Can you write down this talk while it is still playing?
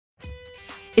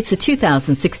It's a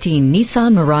 2016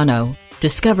 Nissan Murano.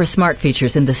 Discover smart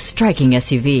features in this striking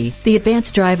SUV. The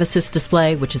advanced drive assist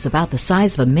display, which is about the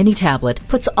size of a mini tablet,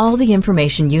 puts all the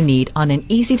information you need on an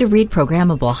easy-to-read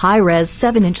programmable high-res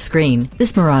 7-inch screen.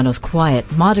 This Murano's quiet,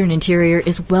 modern interior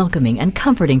is welcoming and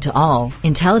comforting to all.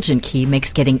 Intelligent Key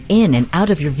makes getting in and out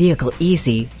of your vehicle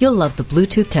easy. You'll love the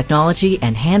Bluetooth technology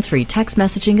and hands-free text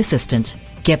messaging assistant.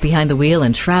 Get behind the wheel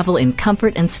and travel in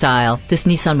comfort and style. This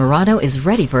Nissan Murano is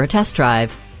ready for a test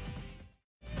drive.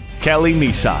 Kelly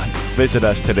Nissan. Visit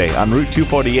us today on Route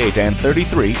 248 and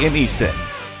 33 in Easton.